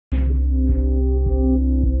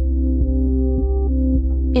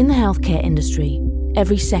In the healthcare industry,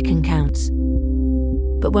 every second counts.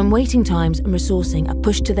 But when waiting times and resourcing are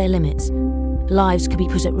pushed to their limits, lives could be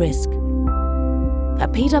put at risk.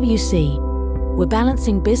 At PwC, we're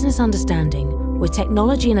balancing business understanding with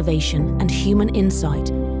technology innovation and human insight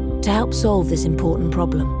to help solve this important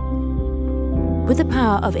problem. With the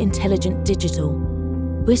power of intelligent digital,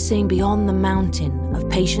 we're seeing beyond the mountain of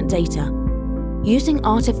patient data. Using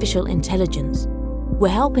artificial intelligence, we're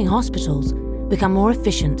helping hospitals become more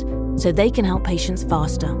efficient so they can help patients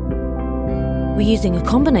faster. We're using a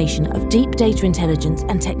combination of deep data intelligence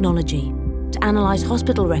and technology to analyze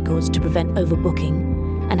hospital records to prevent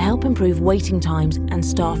overbooking and help improve waiting times and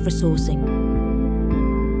staff resourcing.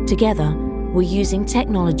 Together, we're using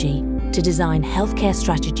technology to design healthcare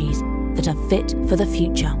strategies that are fit for the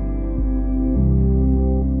future.